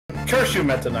Curse you,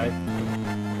 Meta Knight.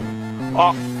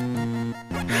 Oh.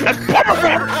 That's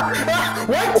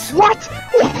What?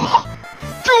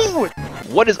 Dude!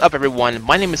 What is up, everyone?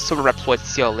 My name is Silverreploid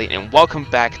CLE, and welcome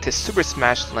back to Super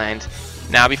Smash Land.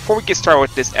 Now, before we get started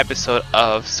with this episode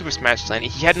of Super Smash Land,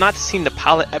 if you had not seen the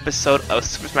pilot episode of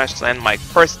Super Smash Land, my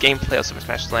first gameplay of Super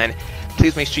Smash Land,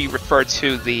 please make sure you refer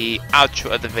to the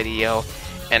outro of the video.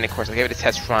 And of course, I gave it a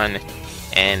test run,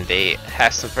 and they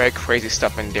have some very crazy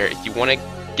stuff in there. If you want to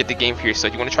get the game for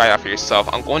yourself, you want to try it out for yourself,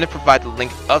 I'm going to provide the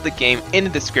link of the game in the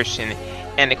description.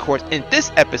 And of course, in this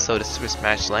episode of Super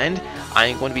Smash Land, I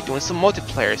am going to be doing some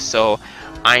multiplayer. So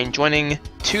I am joining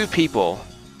two people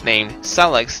named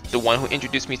Sylux, the one who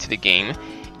introduced me to the game,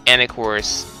 and of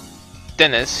course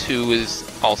Dennis, who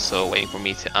is also waiting for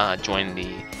me to join the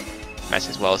match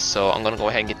as well. So I'm gonna go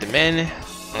ahead and get them in.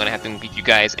 I'm gonna have them beat you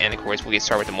guys, and of course we'll get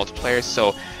started with the multiplayer.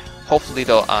 So hopefully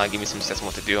they'll give me some steps on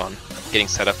what to do on getting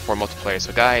set up for multiplayer.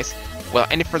 So guys,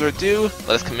 without any further ado, let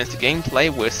us commence the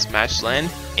gameplay with Smash Land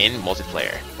in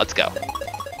multiplayer. Let's go.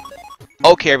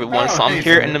 Okay, everyone, so I'm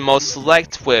here in the mode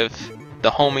select with the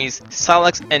homies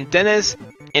Sylux and Dennis.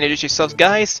 Introduce yourselves,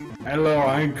 guys. Hello,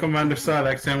 I'm Commander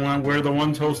Sylux, and we're the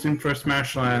ones hosting for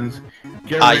Smash Lands.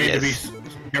 Get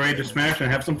ready to smash and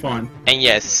have some fun. And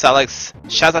yes, Sylux,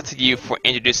 shout out to you for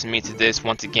introducing me to this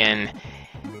once again.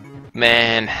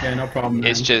 Man, yeah, no problem,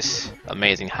 it's just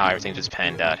amazing how everything just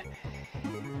panned out.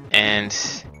 And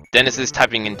Dennis is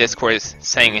typing in Discord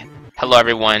saying, hello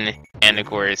everyone, and of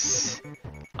course,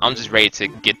 I'm just ready to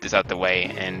get this out the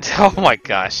way, and oh my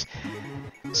gosh.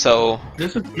 So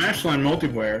this is Smashland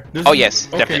multiplayer. Yes,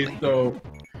 definitely. So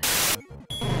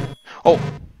oh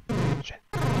shit.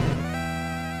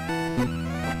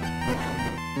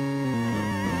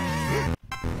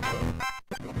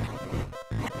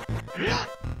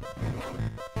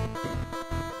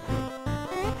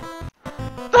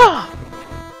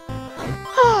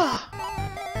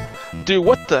 Dude,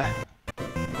 what the?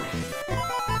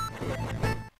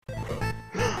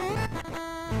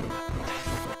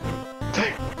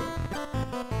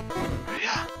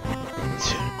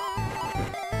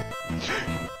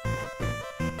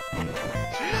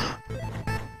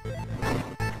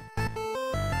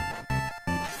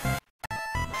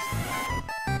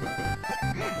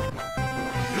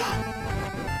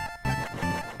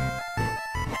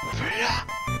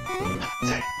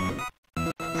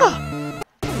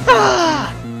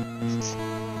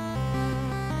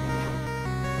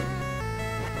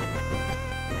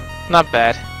 Not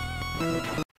bad.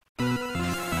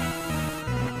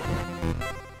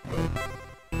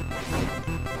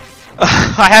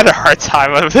 I had a hard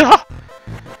time with it.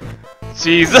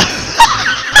 Jeez.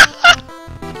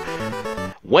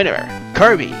 Winner,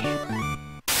 Kirby.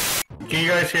 Can you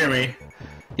guys hear me?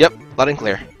 Yep, loud and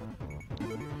clear.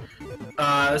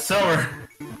 Silver.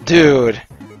 Dude,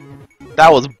 that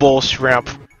was bull shrimp.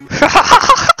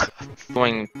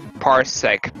 Going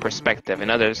parsec perspective. In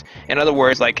other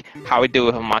words, like how we do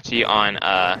with Hamachi on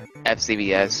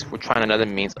FCVS, we're trying another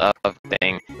means of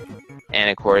thing. And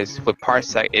of course, with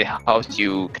parsec, it helps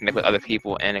you connect with other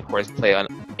people, and of course, play on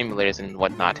emulators and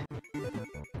whatnot,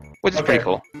 which is pretty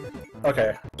cool.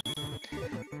 Okay.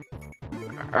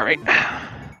 All right,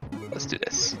 let's do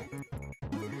this.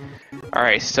 All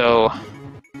right, so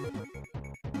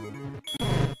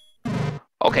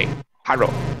okay, high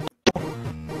roll.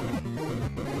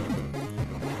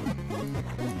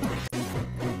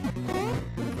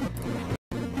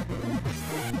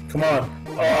 Come on.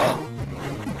 Oh.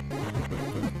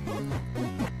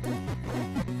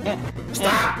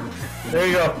 Stop! There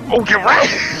you go. Oh, get right!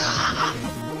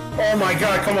 Oh my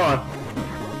god, come on.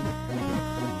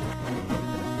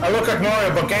 I look like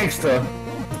Mario, but gangsta.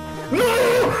 No!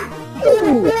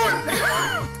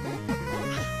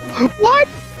 What?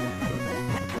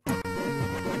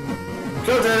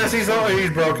 Kill Dennis, he's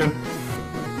broken.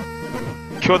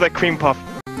 Kill that cream puff.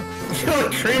 Kill a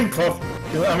cream puff.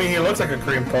 I mean, he looks like a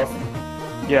cream puff.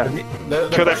 Yeah. The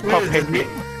Kill that puff.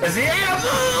 Is he?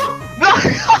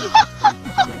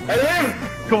 I live!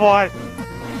 Come on.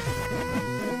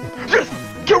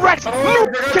 Correct! Oh,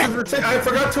 I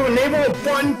forgot to enable a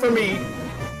button for me.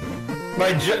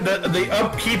 The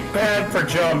upkeep pad for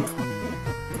jump.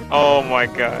 Oh my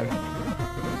god.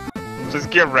 Just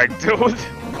get wrecked, dude.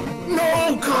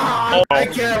 No, God! Oh. I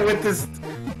can't with this.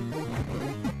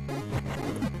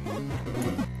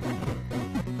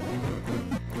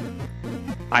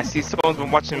 I see someone's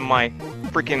been watching my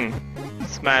freaking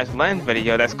Smash Land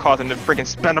video that's causing the freaking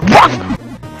spin of rock.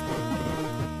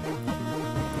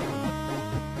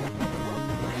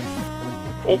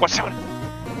 Oh, watch out!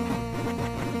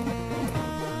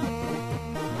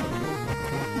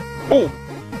 Oh!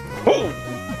 Oh!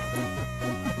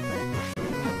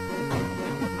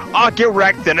 Oh, get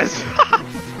wrecked, Dennis.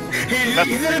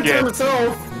 He did it to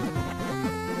himself.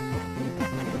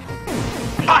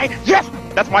 Yes!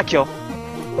 That's my kill.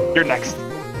 You're next.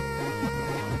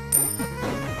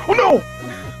 Oh no!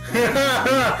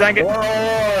 Dang it.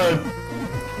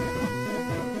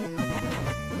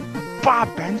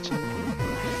 Bob bench.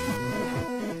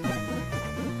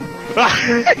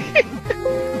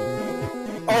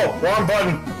 Oh, wrong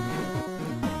button.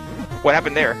 What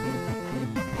happened there?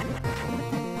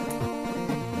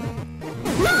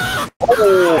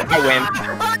 Oh, I win.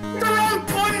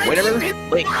 Whatever.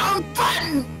 Wait.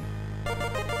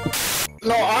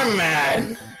 No, I'm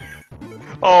mad.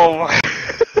 Oh my.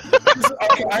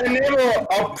 Okay, I enable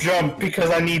up jump because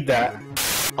I need that.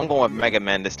 I'm going with Mega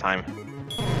Man this time.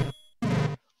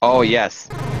 Oh yes.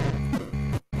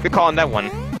 Good call on that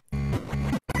one.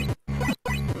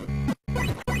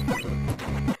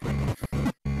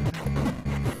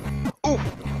 Ooh.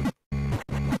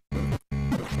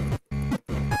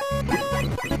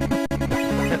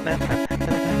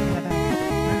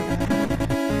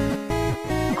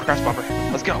 Crash bumper.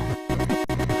 Let's go.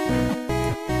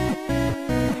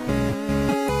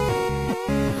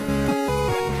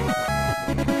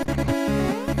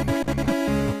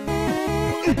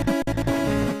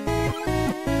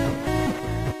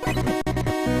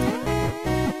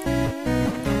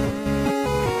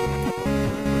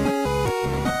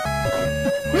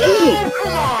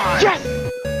 Yes!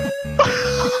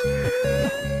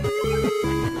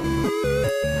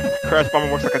 Crash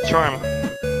bomber works like a charm.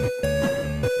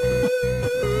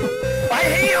 I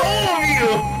hate all of you!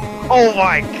 Oh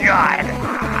my god!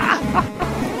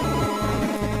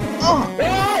 Oh,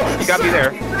 you got me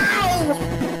there.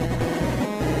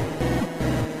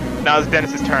 Now it's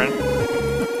Dennis's turn.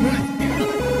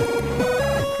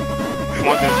 Come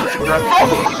on, Dennis. Come on,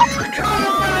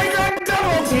 I got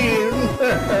double teamed!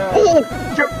 Oh!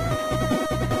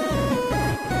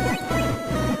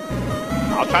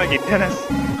 I'll try to get Dennis.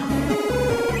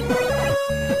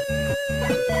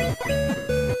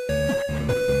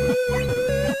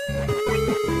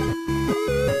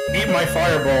 Eat my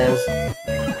fireballs.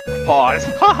 Pause.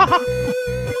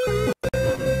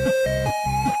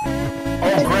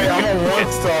 Oh great, I'm a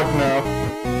Woodstock now.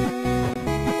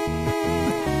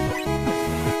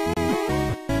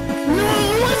 No,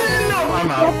 it wasn't enough!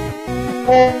 I'm out.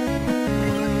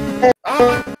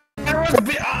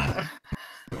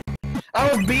 I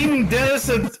was beating Dennis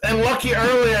and Lucky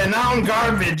earlier, and now I'm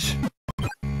garbage.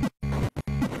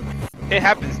 It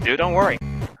happens, dude. Don't worry.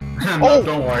 No,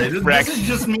 don't worry. This is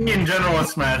just me in general in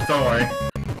Smash. Don't worry.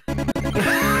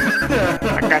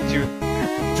 I got you.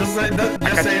 Just saying,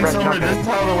 Silver, this is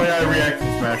how the way I react in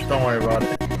Smash. Don't worry about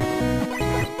it.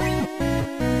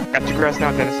 Got you grass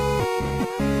now, Dennis.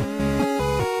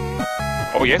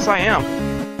 Oh, yes, I am.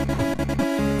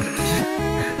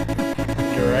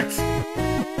 Your X.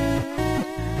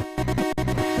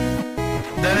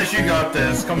 Dennis, you got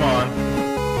this. Come on.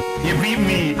 You beat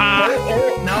me.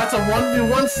 Now it's a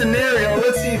 1v1 scenario.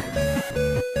 Let's see.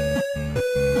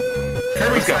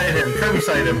 Kirby side him. Kirby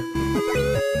side him.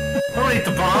 Don't eat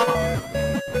the bomb.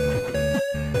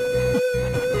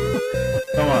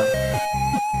 Come on.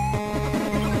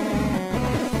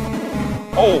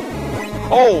 Oh!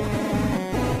 Oh!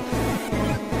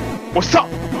 What's up?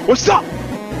 What's up?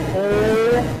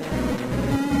 Oh.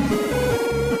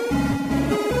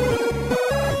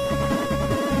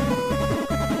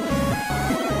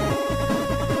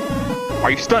 Are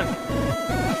you stunned?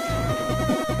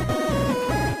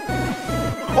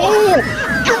 Oh!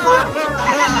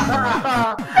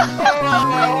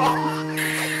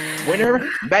 Winner,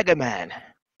 Mega Man.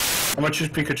 I'm gonna choose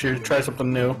Pikachu. Try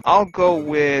something new. I'll go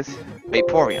with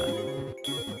Vaporeon.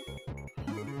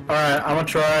 Alright, I'm gonna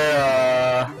try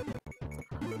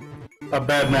a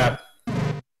bad map.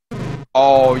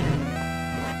 Oh,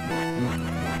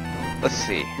 let's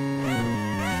see.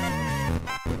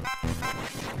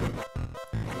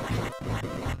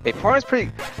 Vaporeon's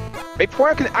pretty.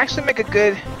 Vaporeon can actually make a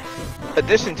good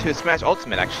addition to Smash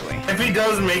Ultimate, actually. If he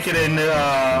does make it in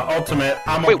Ultimate,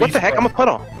 I'm Wait, what the heck? I'm a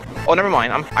puddle. Oh, never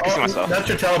mind. I can see myself. That's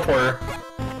your teleporter.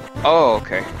 Oh,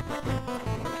 okay.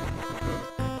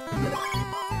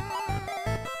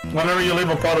 Whenever you leave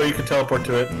a puddle, you can teleport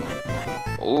to it.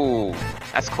 Ooh,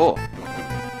 that's cool.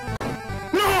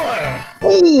 No!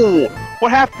 Ooh,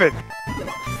 what happened?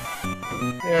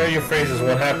 Yeah, your phrase is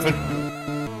what happened.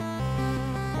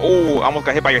 Oh, I almost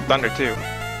got hit by your thunder too.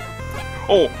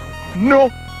 Oh, no!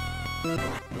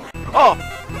 Oh!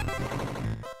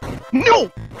 No!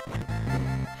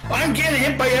 I'm getting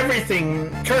hit by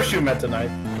everything. Curse you, Meta Knight.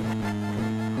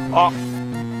 Oh.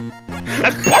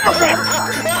 That's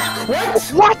What?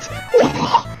 What?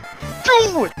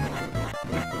 Dude!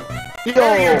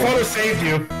 Yo! Your brother saved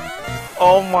you.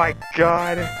 Oh my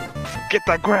god. Get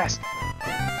that grass.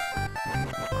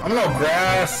 I'm no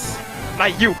grass.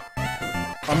 Not you.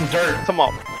 I'm dirt. Come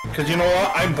on. Cause you know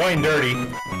what? I'm plain dirty.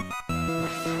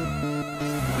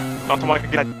 Not to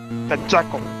get that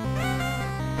jackal.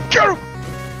 Get him!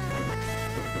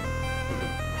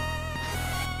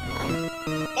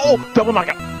 Oh, double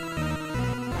knockout.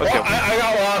 Let's go. I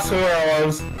got lost where I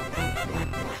was.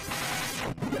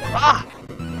 Ah!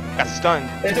 Got stunned.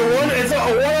 It's a one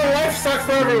life suck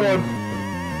for everyone.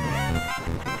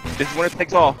 This is winner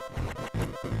takes all.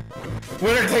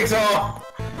 Winner takes all.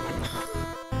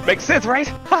 Makes sense,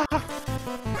 right?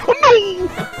 Oh no!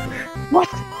 What?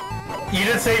 You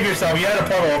didn't save yourself. You had a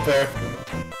puddle up there.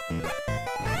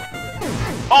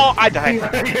 Oh, I died.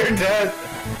 You're dead.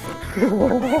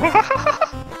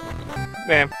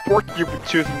 Man, fork you for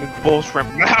choosing this bull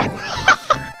shrimp now.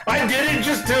 I did it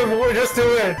just to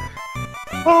win.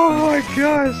 Oh my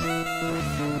gosh.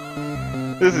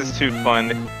 This is too fun.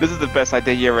 This is the best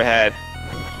idea you ever had.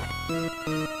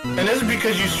 And this is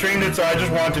because you streamed it, so I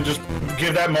just wanted to just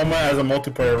give that moment as a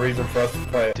multiplayer reason for us to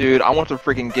play it. Dude, I want to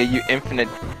freaking give you infinite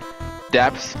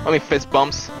daps, fist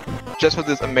bumps, just for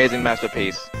this amazing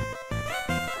masterpiece.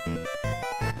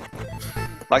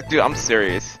 Like, dude, I'm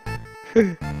serious.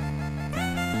 Good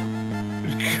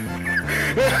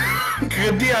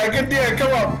deal,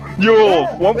 come on. Yo,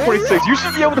 146, you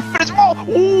should be able to finish them all.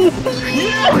 Ooh.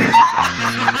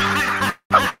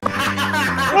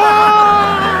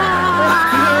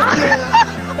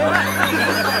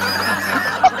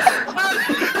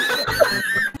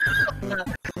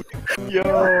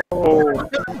 Yo.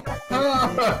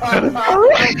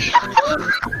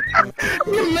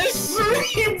 You missed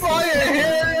me by a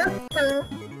hair.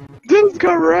 This is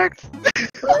correct.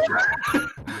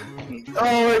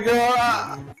 Oh my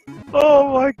god.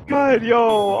 Oh my god,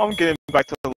 yo. I'm getting back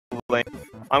to the link.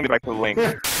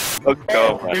 Let's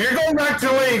go. If you're going back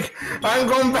to Link, I'm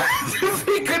going back to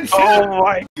Pikachu. Oh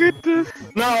my goodness.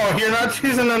 No, you're not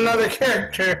choosing another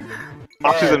character.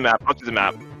 I'll choose a map.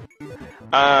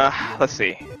 Let's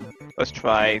see. Let's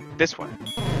try this one.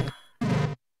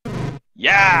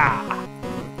 Yeah!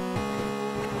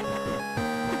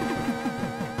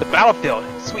 The battlefield.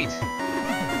 Sweet.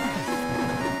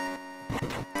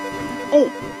 Oh!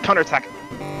 Counterattack.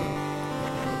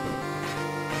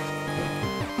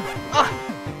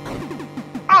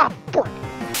 Fork!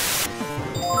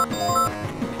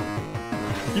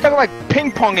 You guys are like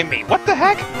ping-ponging me. What the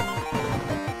heck?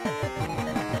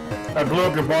 I blew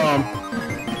up your bomb.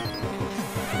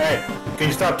 Hey, can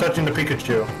you stop touching the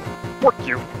Pikachu? Fork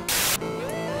you.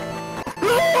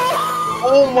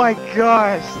 Oh my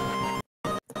gosh.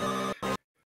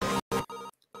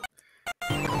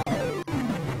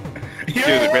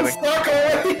 Dude, really? Stuck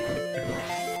away.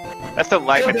 That's the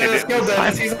life I did. Kill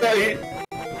Dennis, he's not here.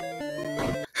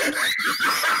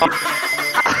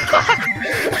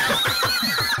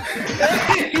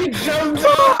 He jumped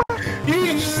off.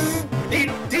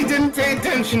 He didn't pay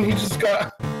attention. He just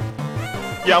got.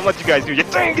 Yeah, I'll let you guys do your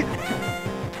thing.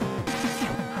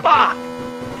 Ah!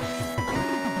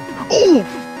 Ooh!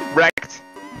 Wrecked.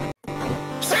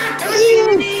 Stop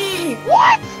touching me!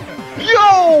 What?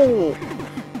 Yo!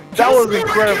 That was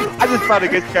incredible. I just found a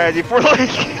good strategy for like.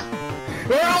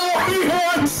 We're only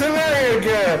one scenario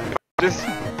again. Just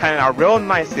pan out real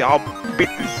nicely. I'll beat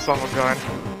this son of a gun.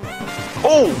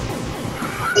 Oh!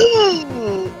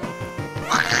 Ooh!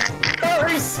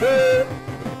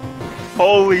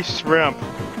 Holy shrimp!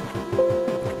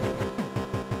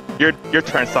 Your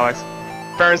turn, Sylux.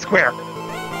 Fair and square.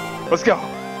 Let's go.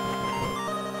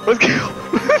 Let's go.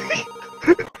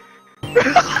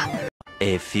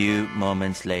 A few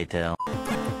moments later.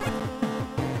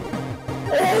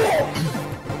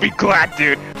 Be glad,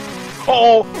 dude.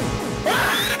 Oh.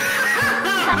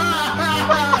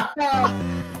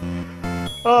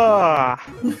 Ah.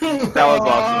 That was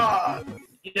awesome.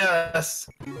 Yes.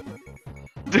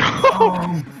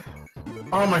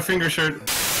 Oh, my finger shirt.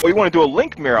 Oh, you want to do a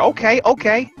link mirror? Okay,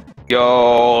 okay.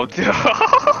 Yo.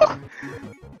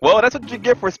 Well, that's what you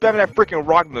get for spamming that freaking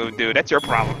rock move, dude. That's your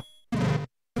problem.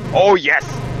 Oh, yes.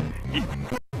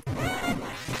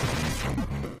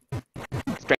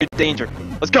 Spam danger.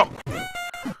 Let's go.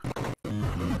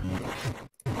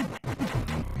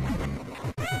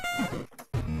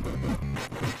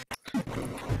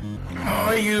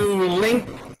 Oh, you link.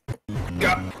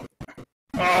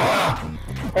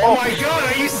 Oh my god,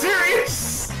 are you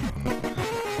serious?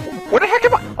 What the heck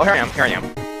am I? Oh, here I am.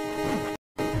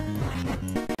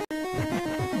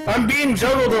 I'm being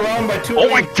juggled around by two. Oh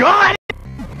my god!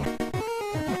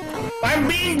 I'm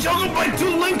being juggled by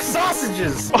 2 Link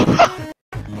sausages!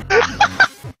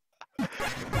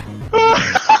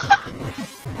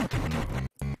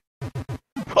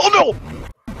 Oh no!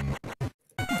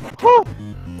 Oh.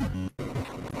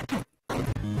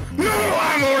 No,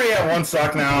 I'm already at 1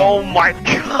 stock now. Oh my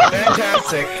god!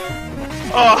 Fantastic.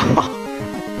 Oh.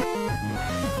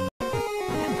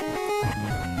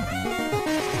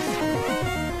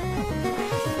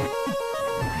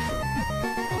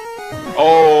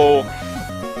 Oh.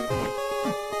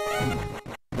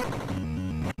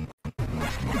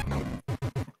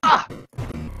 Ah.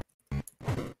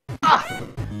 Ah.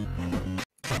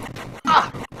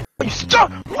 Ah. Are you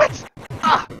stuck? What?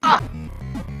 Ah. Ah.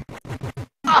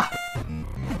 Ah. Ah.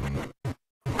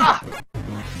 Ah.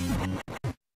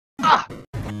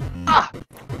 Ah.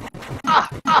 Ah.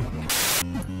 Ah.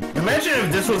 Imagine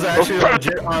if this was actually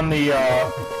legit on the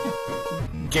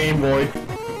Game Boy.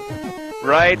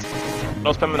 Right?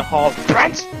 No spam in the hall.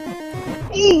 Brent!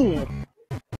 Ooh!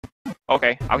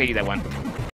 Okay, I'll give you that one.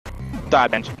 Die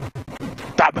bench.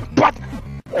 Die what?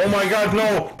 Oh my god,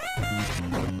 no!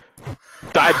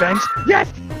 Die bench?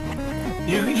 Yes!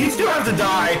 You still have to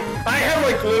die! I have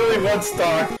like literally 1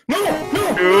 stock. No!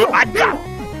 No! Dude, no, I got.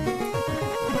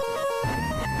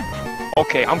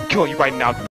 Okay, I'm killing you right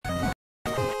now.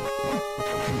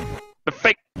 The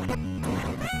fake.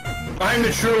 I'm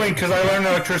the true Link because I learned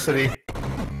electricity.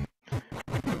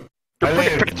 I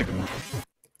lived.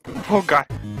 Oh god.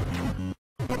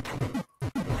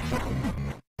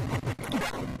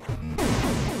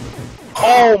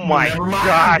 Oh my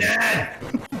god.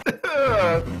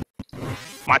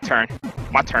 My turn.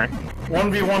 My turn.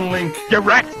 1v1 Link. You're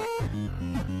wrecked.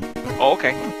 Oh,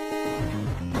 okay.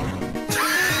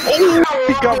 Oh,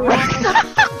 he got wrecked.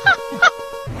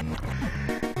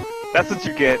 That's what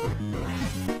you get.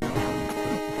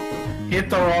 Hit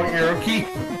the wrong arrow key.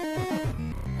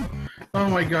 Oh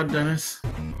my god, Dennis.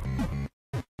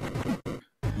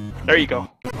 There you go.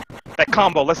 That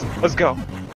combo. Let's go.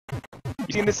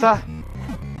 You seen this?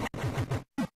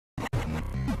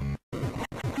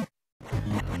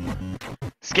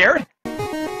 Scared? You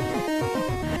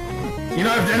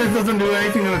know, if Dennis doesn't do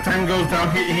anything and the time goes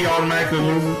down, he automatically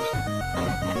loses.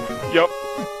 Yup.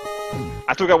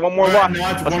 I still got 1 more walk.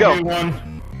 Let's go. 1v1.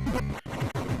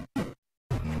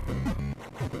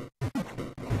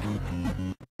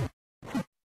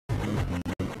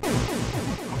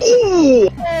 Ooh!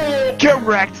 Get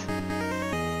wrecked!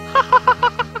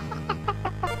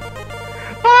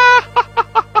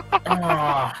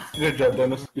 Good job,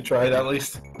 Dennis. You tried at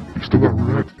least. You still got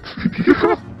wrecked.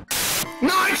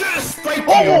 No, I tried to spite you!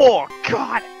 Oh,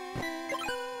 God!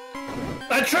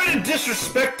 I tried to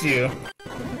disrespect you.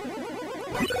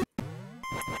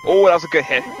 Oh, that was a good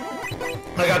hit.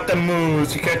 I got the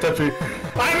moves. You can't touch me.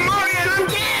 I'm Mario and I'm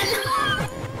dead!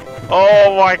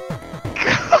 Oh my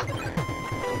god!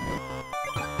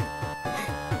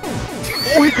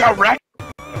 Oh, he got wrecked!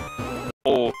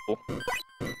 Oh.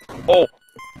 Oh. Oh.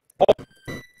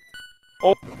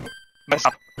 Oh. Mess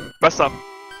up. Mess up.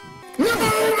 No,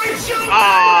 my show!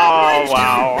 Oh,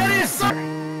 wow. That is so...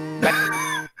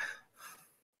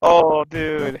 Oh,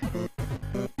 dude.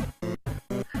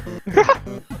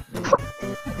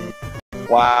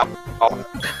 Wow.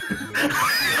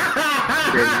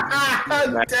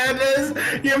 Dennis,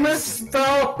 you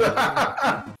misspelled.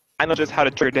 I know just how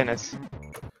to trigger Dennis.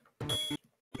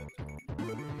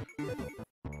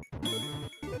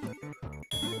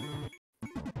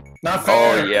 Not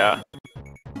fair. Oh yeah.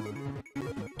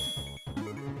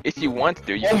 If you want to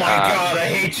do, you. Oh my god, I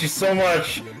hate you so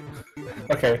much.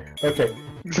 Okay. Now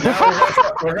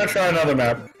we're gonna try another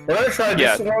map. We're gonna try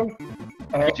this one.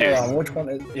 Hold on, which one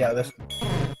is? Yeah, this.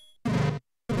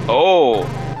 Oh,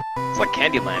 it's like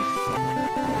Candyland.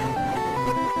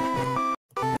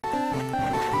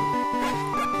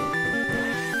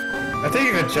 I think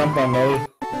you can jump on those.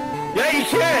 Yeah, you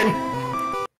can.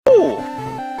 Ooh,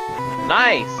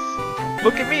 nice.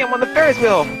 Look at me, I'm on the Ferris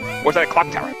wheel. Where's that clock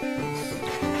tower?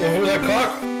 Well, who's that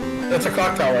clock? That's a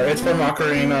clock tower. It's for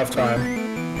Ocarina of Time.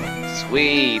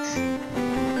 Sweet.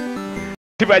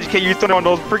 Too bad you can't use one of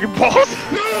those freaking balls.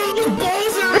 No, the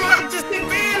balls are at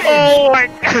disadvantage. Oh my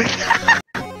god.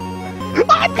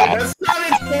 That's not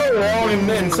its fault wrong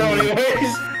in so many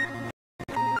ways.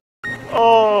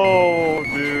 Oh,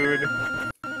 dude.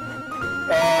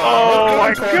 Oh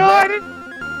my god.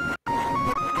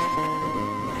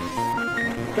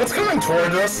 What's coming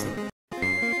towards us?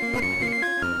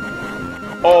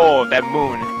 Oh, that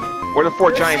moon. Where the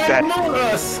 4 giants at?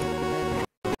 Us.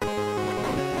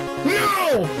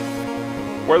 No!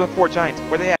 Where are the 4 giants?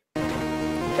 Where they at?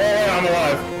 Oh, I'm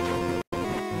alive.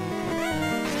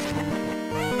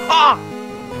 Ah!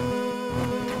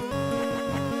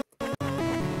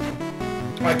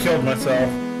 I killed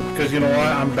myself. Because you know what?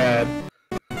 I'm bad.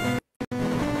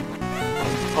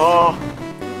 Oh.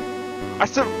 I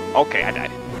still... Okay, I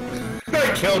died.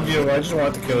 I killed you. I just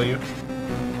wanted to kill you.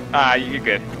 You're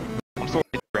good. I'm so...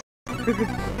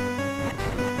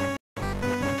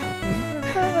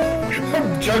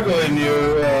 I'm juggling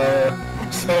you,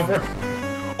 Silver.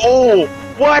 Oh!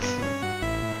 What?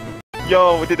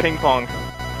 Yo, we did ping pong.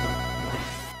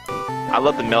 I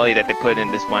love the melody that they put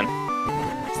in this one.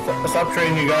 Stop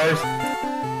training, you guys.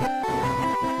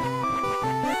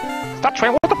 Stop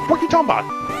training? What the fuck are you talking about?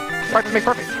 Practice make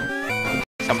perfect.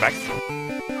 Come back.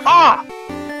 Ah!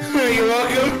 You're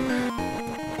welcome.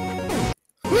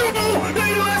 No,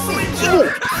 you actually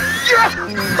jumped. Yes!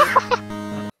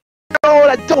 No,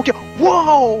 that don't get.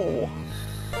 Whoa!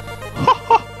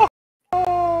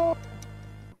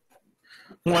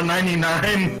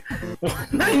 199.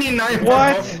 199.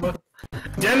 What?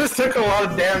 Dennis took a lot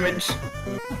of damage.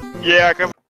 Yeah,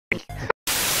 cause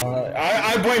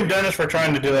I blame Dennis for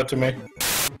trying to do that to me.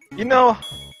 you know,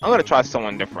 I'm gonna try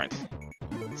someone different.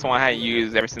 Someone I hadn't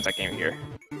used ever since I came here.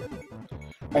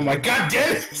 Oh my God,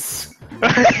 Dennis!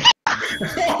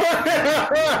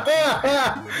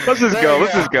 Let's just go.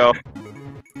 Let's just go.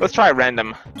 Let's try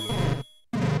random.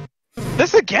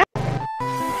 This again?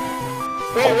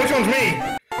 Wait, which one's me?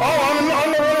 Oh,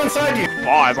 I'm the one inside you.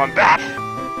 Ball is on that.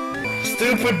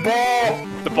 Stupid ball.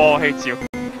 The ball hates you.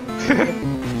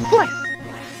 Slice.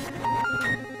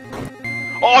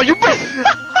 Oh, you missed!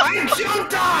 I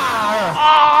jumped off!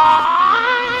 Ah!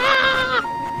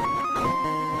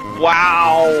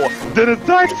 Wow! Did it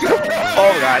die?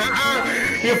 Oh God!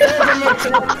 You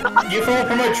fell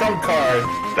from my trump card.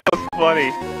 That was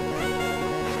funny.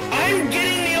 I'm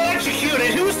getting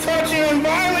electrocuted. Who's touching and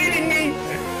violating me?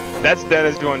 That's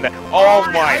Dennis doing that. Oh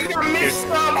my! I got mixed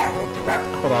up.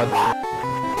 Hold on.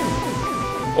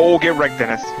 Oh, get wrecked,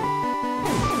 Dennis.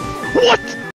 What?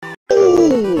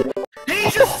 Oh! He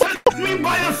just touched me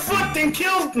by the foot and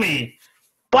killed me.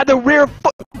 By the rear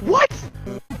foot. What?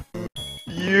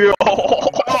 Yo.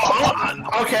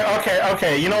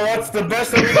 Okay. You know what's the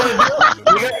best that we gotta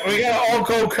do? We gotta all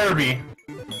go Kirby.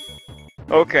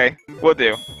 Okay, we'll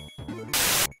do.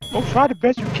 Oh, try the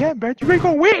best you can, man. You ain't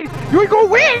gonna win. You ain't gonna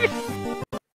win.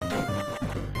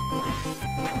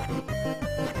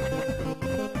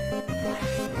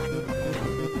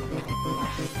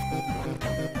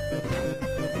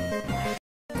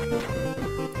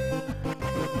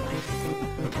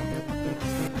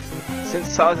 Since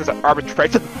Sylux is an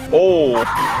arbitrator. Oh!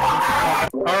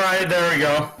 Alright, there we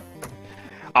go.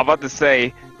 I'm about to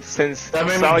say, since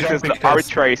Sylux is the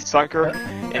arbitrary sucker,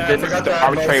 and Dennis is the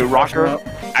arbitrary rocker,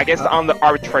 I guess I'm the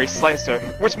arbitrary slicer.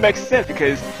 Which makes sense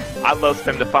because I love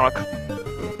Spam the final.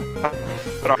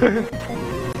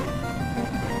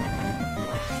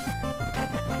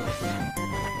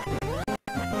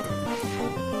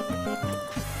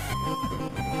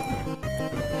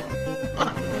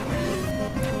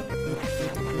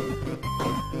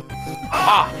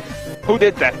 Ah! Who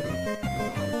did that?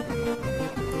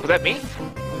 Was that me?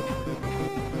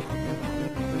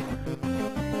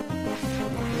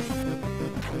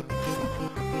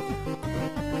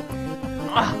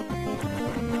 Ah!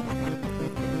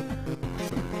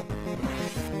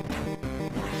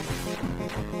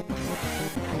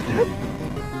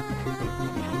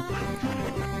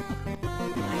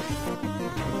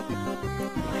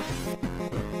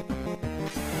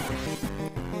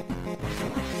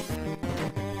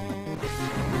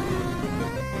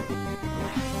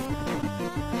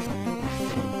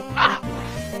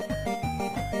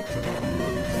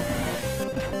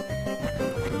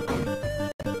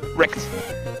 Wrecked.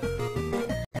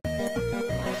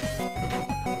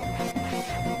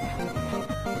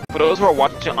 For those who are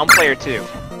watching, I'm player 2.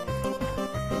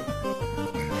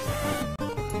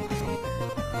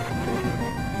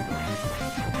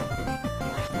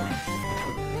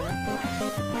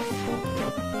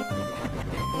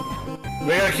 We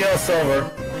gotta kill Silver.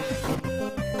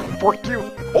 Fork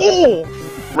you. Oh!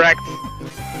 Wrecked.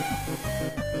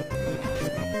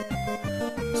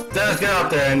 Dennis, get out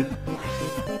there and...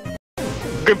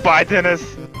 Goodbye, Dennis.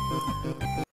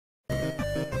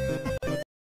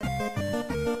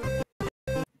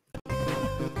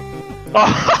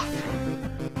 Oh.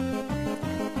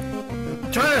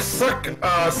 Trying to suck,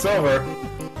 Silver.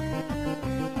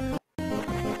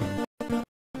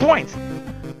 Point.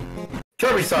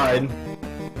 Kirby side.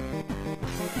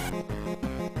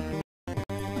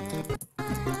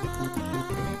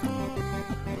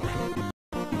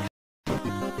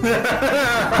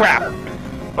 Crap.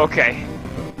 Okay.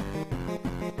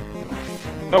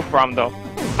 No problem though.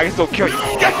 I can still kill you.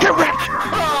 Get wrecked!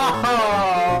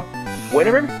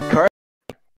 Winner card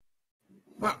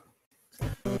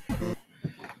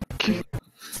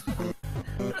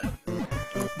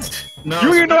No.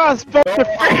 You're not supposed to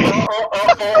free!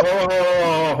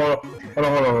 Hold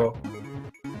on.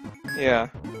 Yeah.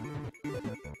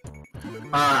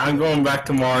 I'm going back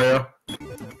to Mario.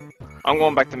 I'm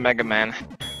going back to Mega Man.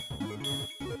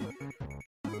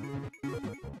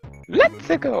 Let's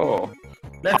go!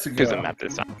 Let's go. There's a map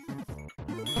this time.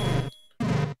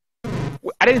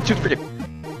 I didn't choose freaking.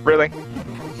 Really?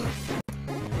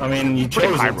 I mean, you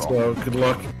chose it, so good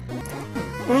luck.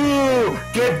 Ooh!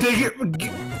 Get diggy!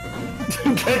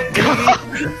 Get diggy!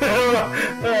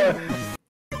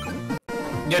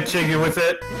 Get jiggy with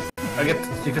it.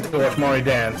 You get to watch Mario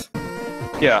dance.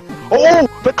 Yeah. Oh!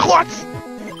 The clutch!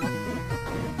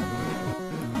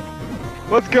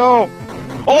 Let's go!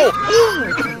 Oh!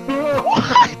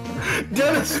 What?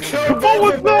 Dennis killed What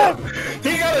was that?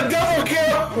 He got a double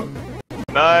kill!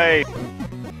 Nice!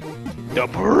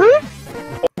 Double?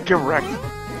 Oh, get wrecked.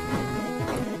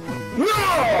 No!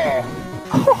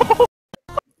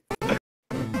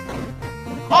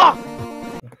 Ah!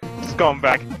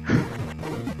 Scumbag.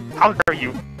 How dare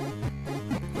you?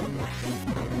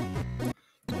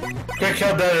 Quick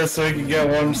kill Dennis so we can get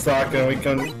one stock and we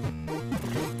can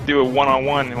Do a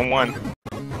one-on-one on one.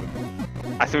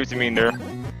 I see what you mean there.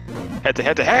 Head to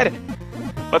head to head!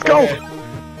 Let's go! Okay.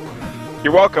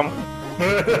 You're welcome.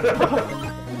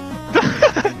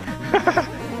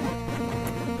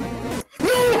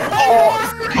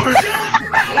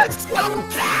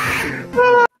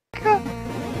 Oh, God.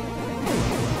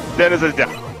 Dennis is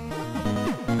down.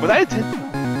 Was that it?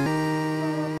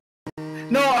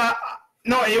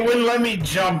 No, it wouldn't let me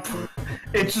jump.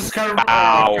 It just kind of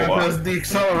does the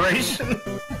acceleration.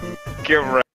 Get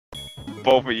right,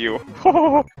 both of you.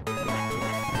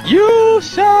 You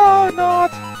shall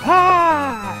not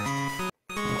pass.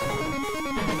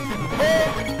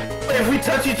 If we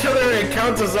touch each other, it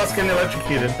counts as us getting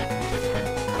electrocuted.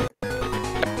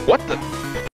 What the?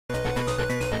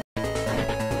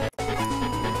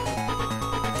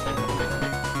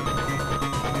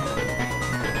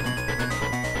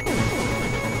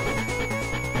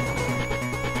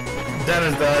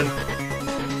 Dennis died.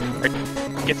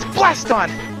 Gets blast on!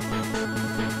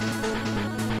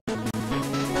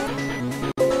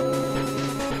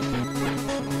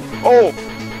 Oh!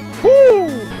 Woo!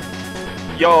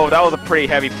 Yo, that was a pretty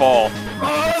heavy fall. Oh,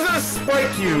 I was gonna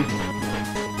spike you!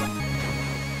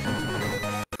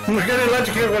 We're getting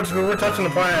electrocuted once we're touching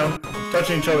the pile.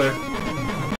 Touching each other.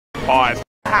 Pause.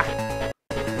 Ah!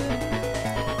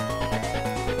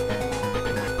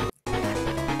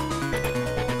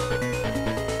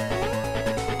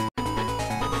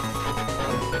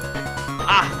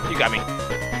 Ah, you got me.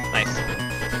 Nice.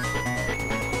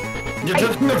 You're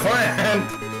touching the plant!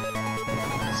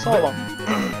 Solo.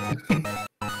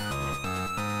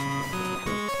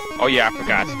 Oh yeah, I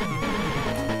forgot.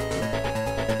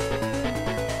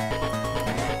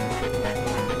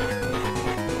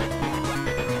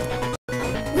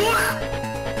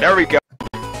 There we go.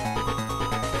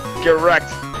 Get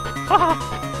wrecked.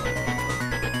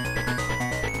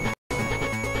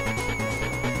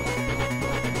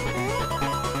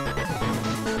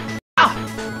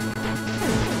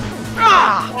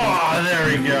 Oh, there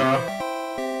we go.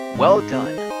 Well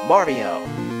done, Mario.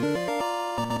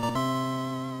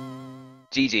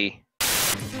 GG.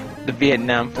 The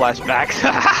Vietnam flashbacks.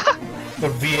 The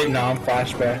Vietnam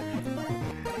flashback.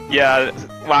 Yeah,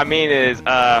 what I mean is,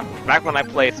 back when I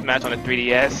played Smash on the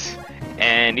 3DS,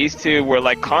 and these two were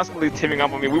like constantly teaming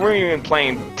up on me. We weren't even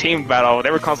playing team battle.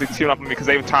 They were constantly teaming up on me because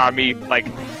they were tired of me like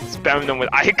spamming them with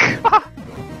Ike.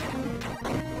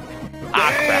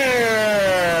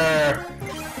 There!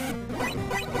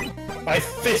 I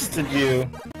fisted you.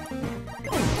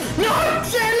 No,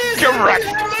 Dennis! Correct.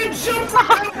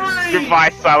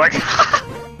 Goodbye, Sylux.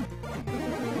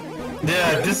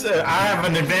 Yeah, this I have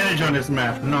an advantage on this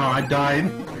map. No, I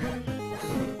died.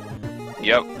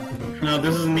 Yep. No,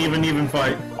 this is an even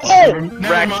fight. Oh,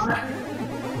 never mind.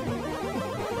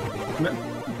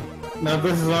 No,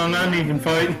 this is an uneven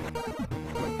fight.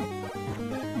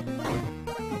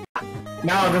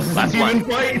 No, this is an even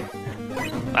fight.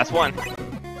 Last one.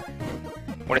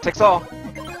 Winner takes all.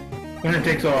 Winner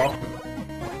takes all.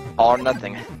 All or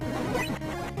nothing.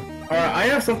 Alright, I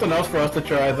have something else for us to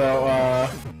try though,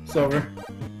 Silver.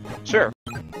 Sure.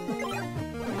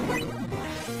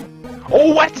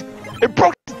 Oh, what? It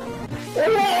broke!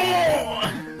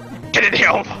 Oh! Get it,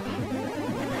 help!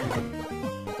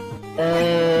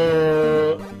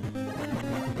 Ooh!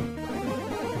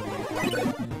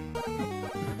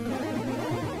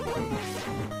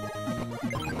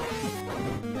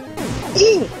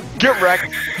 Get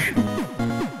wrecked!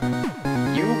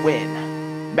 You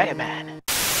win. Mega Man.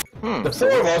 The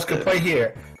four of us could play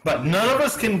here. but none of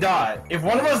us can die. If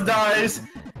one of us dies,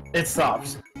 it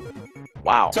stops.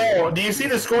 Wow. So, do you see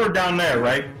the score down there,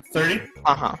 right? 30?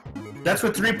 Uh-huh. That's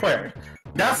with 3 players.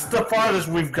 That's the farthest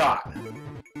we've got.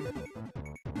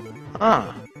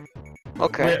 Ah.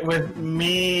 Okay. With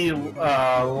me,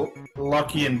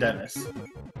 Lucky, and Dennis.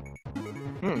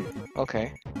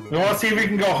 Okay. We want to see if we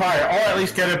can go higher. Or at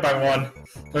least get it by 1.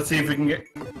 Let's see if we can get...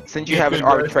 Since you have an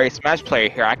arbitrary Smash player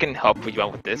here, I can help you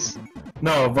out with this.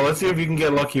 No, but let's see if you can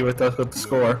get lucky with us with the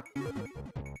score.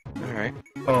 Alright.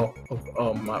 Oh,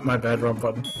 my bad, wrong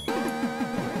button.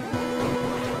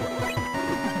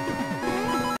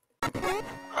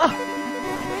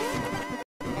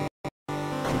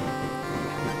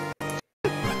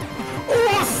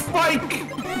 Oh, spike!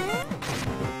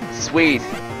 Sweet.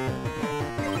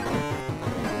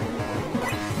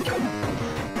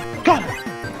 Got it!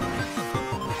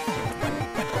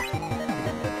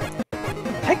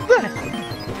 Take this!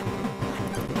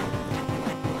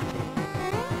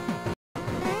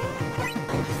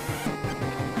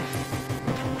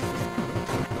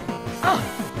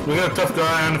 We got a tough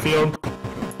guy on the field.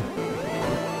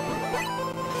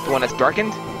 The one that's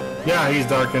darkened? Yeah, he's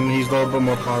darkened. He's a little bit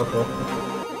more powerful.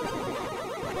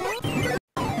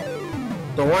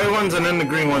 The white ones and then the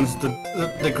green ones.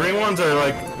 The green ones are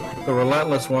like the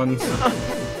relentless ones.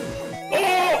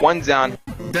 Oh! One's down.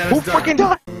 Dennis Who freaking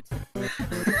died?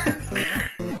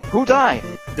 Who died?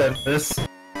 Dennis.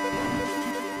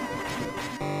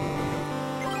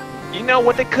 You know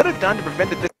what they could have done to prevent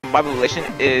this violation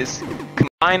is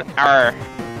combine our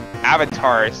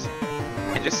avatars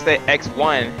and just say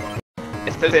X1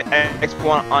 instead of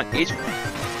X1 on each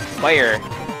player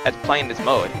that's playing this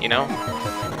mode, you know?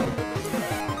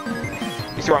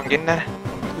 You see where I'm getting at?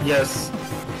 Yes.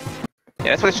 Yeah,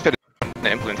 that's what they should have done in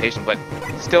the implementation, but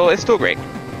still, it's still great.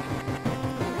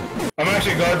 I'm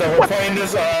actually glad that we're playing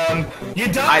this on.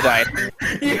 You died! I died.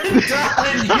 You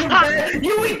died!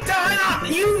 You died!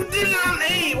 You did it on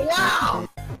 8! Wow!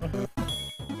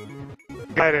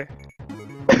 Got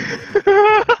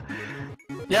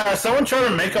Yeah, someone tried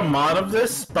to make a mod of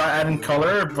this by adding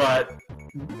color, but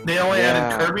they only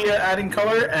added Kirby adding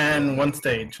color and 1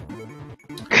 stage.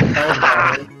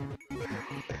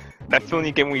 That feeling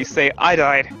you get when you say, I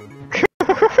died.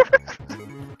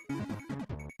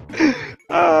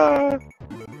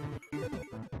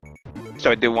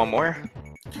 Shall I do one more?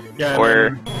 Yeah.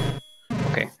 Or...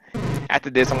 Okay. After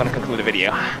this, I'm gonna conclude the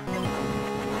video.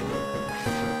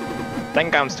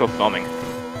 Thank God I'm still filming.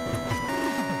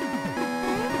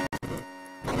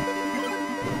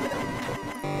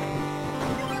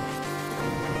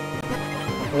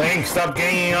 Link, stop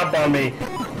ganging up on me.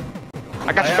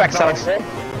 I got you back, Sylux.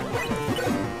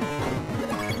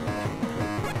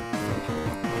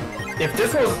 If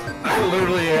this was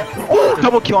literally Oh,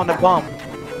 double kill on the bomb.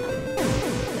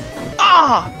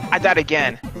 Ah! I died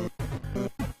again.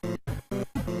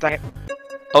 Dang it.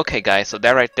 Okay guys, so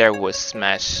that right there was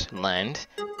Smashland.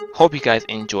 Hope you guys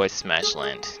enjoyed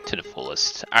Smashland to the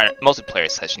fullest. Our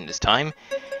multiplayer session this time.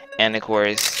 And of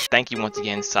course, thank you once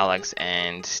again Sylux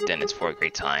and Dennis for a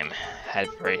great time. Had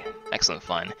very excellent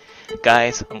fun.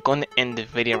 Guys, I'm going to end the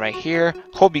video right here.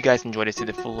 Hope you guys enjoyed it to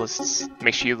the fullest.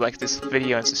 Make sure you like this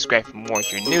video and subscribe for more if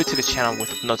you're new to the channel with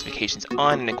the notifications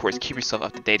on. And of course, keep yourself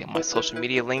up to date on my social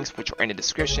media links, which are in the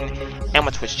description, and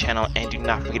my Twitch channel. And do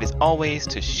not forget, as always,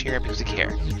 to share because you care.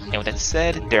 And with that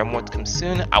said, there are more to come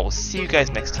soon. I will see you guys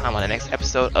next time on the next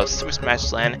episode of Super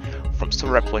Smashland from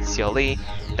Silverreploid CLE.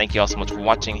 Thank you all so much for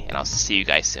watching, and I'll see you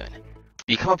guys soon.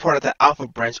 Become a part of the Alpha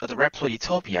branch of the Reploid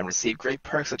Utopia and receive great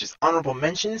perks such as honorable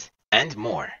mentions and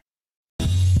more.